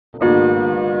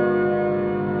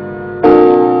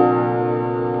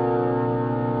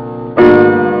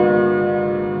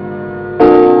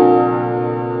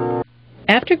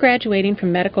After graduating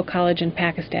from medical college in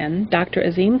Pakistan, Dr.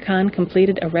 Azim Khan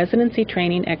completed a residency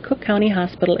training at Cook County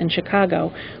Hospital in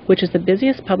Chicago, which is the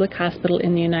busiest public hospital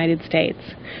in the United States.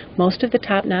 Most of the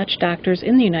top-notch doctors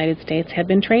in the United States had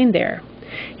been trained there.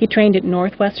 He trained at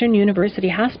Northwestern University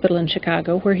Hospital in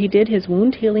Chicago, where he did his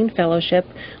wound healing fellowship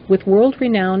with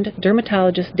world-renowned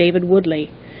dermatologist David Woodley.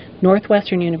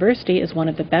 Northwestern University is one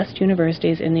of the best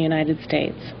universities in the United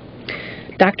States.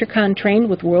 Dr. Khan trained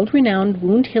with world-renowned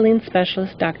wound healing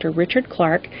specialist Dr. Richard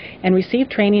Clark and received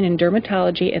training in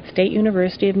dermatology at State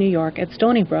University of New York at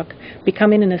Stony Brook,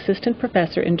 becoming an assistant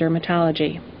professor in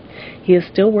dermatology. He is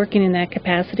still working in that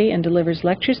capacity and delivers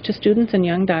lectures to students and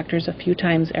young doctors a few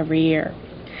times every year.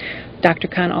 Dr.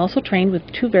 Khan also trained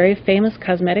with two very famous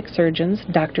cosmetic surgeons,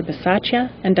 Dr.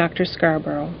 Bisaccia and Dr.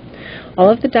 Scarborough.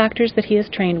 All of the doctors that he has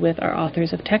trained with are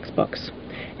authors of textbooks.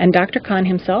 And Dr. Khan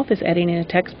himself is editing a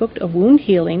textbook of wound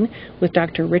healing with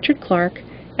Dr. Richard Clark,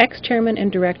 ex-chairman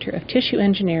and director of tissue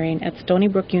engineering at Stony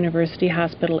Brook University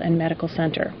Hospital and Medical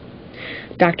Center.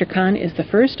 Dr. Khan is the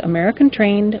first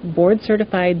American-trained,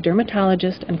 board-certified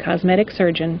dermatologist and cosmetic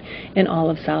surgeon in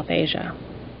all of South Asia.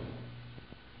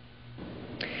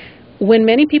 When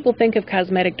many people think of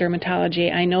cosmetic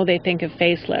dermatology, I know they think of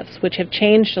facelifts, which have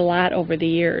changed a lot over the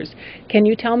years. Can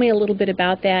you tell me a little bit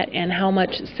about that and how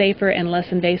much safer and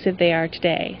less invasive they are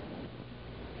today?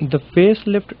 The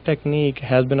facelift technique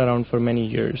has been around for many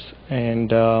years, and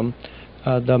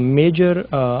the major,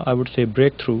 I would say,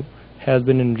 breakthrough has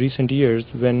been in recent years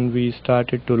when we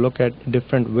started to look at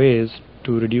different ways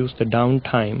to reduce the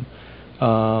downtime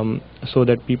so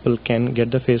that people can get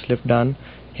the facelift done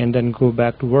and then go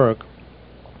back to work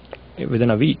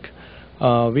within a week.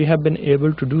 We have been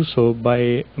able to do so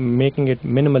by making it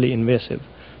minimally invasive.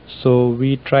 So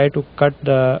we try to cut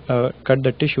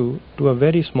the tissue to a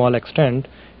very small extent,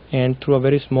 and through a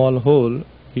very small hole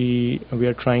we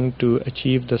are trying to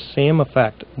achieve the same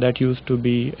effect that used to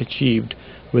be achieved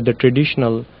with the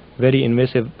traditional very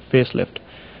invasive facelift.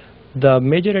 The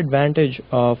major advantage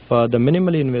of the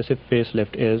minimally invasive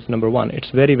facelift is, number one, it's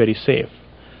very, very safe.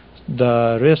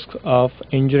 The risk of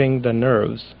injuring the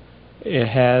nerves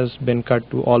has been cut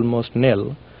to almost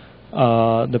nil.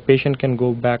 The patient can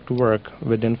go back to work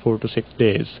within 4 to 6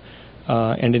 days,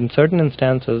 and in certain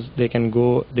instances they can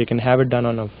have it done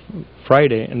on a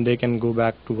Friday and they can go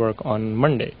back to work on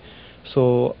Monday.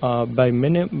 So by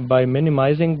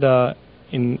minimizing the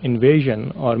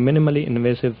invasion or minimally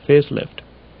invasive facelift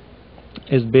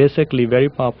is basically very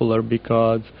popular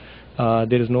because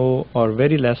there is no or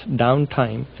very less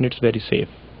downtime and it's very safe.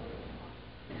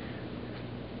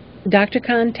 Dr.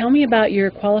 Khan, tell me about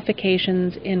your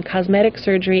qualifications in cosmetic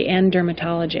surgery and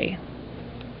dermatology.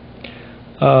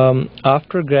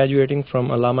 After graduating from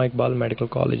Allama Iqbal Medical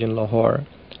College in Lahore,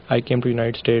 I came to the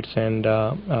United States and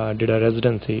did a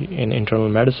residency in internal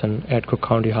medicine at Cook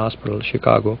County Hospital,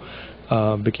 Chicago,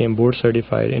 became board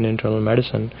certified in internal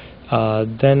medicine.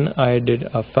 Then I did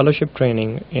a fellowship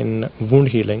training in wound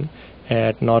healing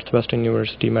at Northwestern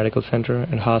University Medical Center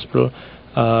and Hospital,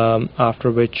 after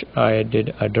which I did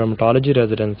a dermatology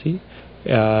residency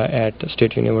at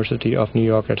State University of New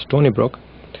York at Stony Brook.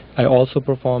 I also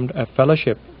performed a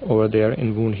fellowship over there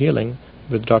in wound healing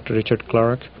with Dr. Richard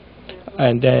Clark,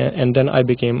 and then I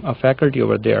became a faculty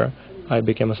over there. I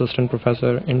became assistant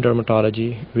professor in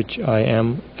dermatology, which I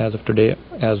am as of today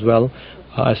as well.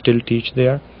 I still teach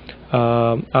there.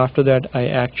 After that, I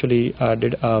actually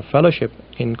did a fellowship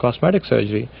in cosmetic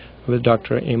surgery with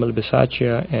Dr. Emil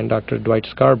Bisaccia and Dr. Dwight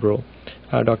Scarborough.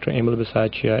 Dr. Emil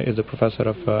Bisaccia is a professor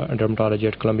of dermatology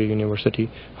at Columbia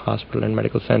University Hospital and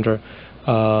Medical Center.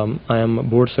 I am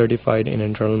board certified in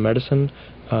internal medicine,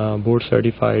 board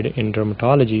certified in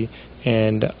dermatology,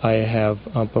 and I have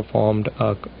performed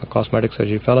a cosmetic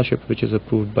surgery fellowship which is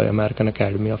approved by American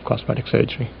Academy of Cosmetic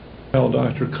Surgery. Well,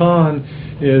 Dr. Khan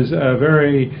is a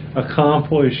very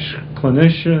accomplished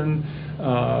clinician,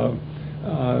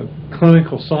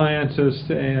 clinical scientist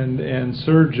and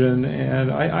surgeon,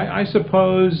 and I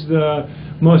suppose the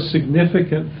most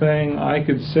significant thing I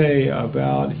could say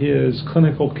about his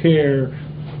clinical care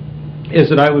is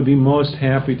that I would be most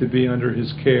happy to be under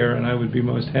his care, and I would be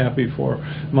most happy for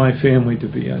my family to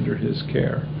be under his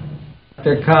care.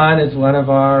 Dr. Khan is one of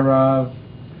our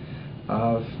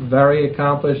very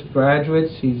accomplished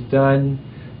graduates. He's done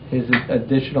his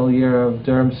additional year of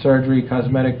derm surgery,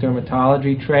 cosmetic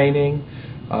dermatology training.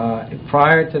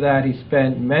 Prior to that, he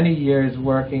spent many years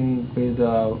working with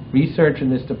research in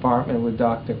this department with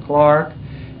Dr. Clark.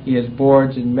 He has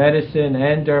boards in medicine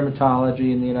and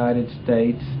dermatology in the United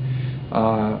States,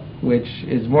 which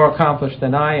is more accomplished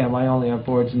than I am. I only have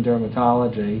boards in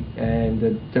dermatology and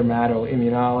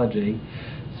dermatoimmunology.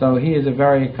 So he is a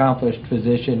very accomplished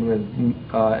physician with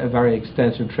a very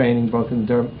extensive training both in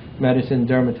medicine,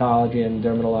 dermatology, and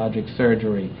dermatologic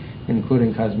surgery,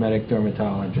 including cosmetic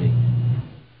dermatology.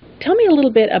 Tell me a little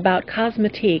bit about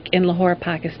Cosmetique in Lahore,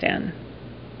 Pakistan.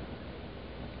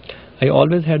 I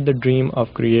always had the dream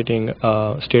of creating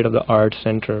a state-of-the-art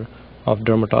center of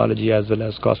dermatology as well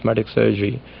as cosmetic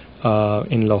surgery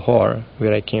in Lahore,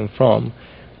 where I came from.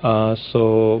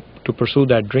 So to pursue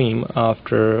that dream,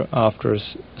 after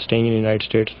staying in the United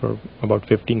States for about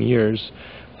 15 years,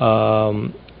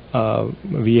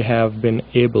 we have been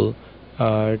able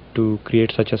to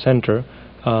create such a center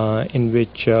in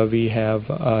which we have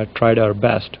tried our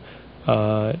best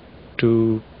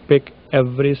to pick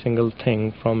every single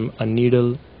thing from a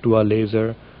needle to a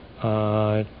laser,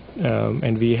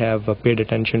 and we have paid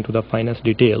attention to the finest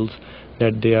details,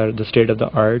 that they are the state of the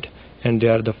art and they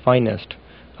are the finest,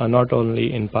 not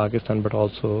only in Pakistan but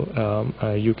also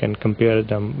you can compare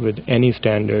them with any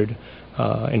standard,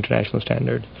 international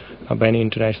standard. By any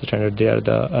international standard, they are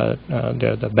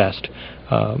the best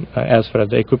as far as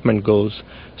the equipment goes.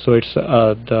 So it's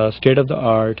the state of the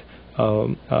art,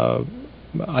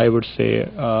 I would say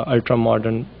ultra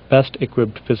modern, best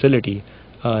equipped facility,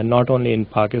 not only in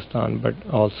Pakistan but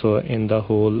also in the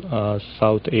whole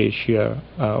South Asia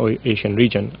or Asian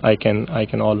region. I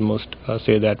can almost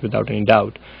say that without any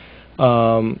doubt.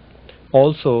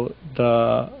 Also,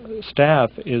 the staff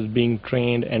is being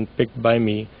trained and picked by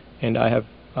me, and I have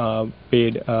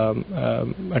paid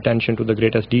attention to the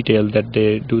greatest detail that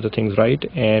they do the things right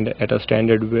and at a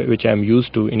standard which I'm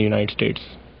used to in the United States.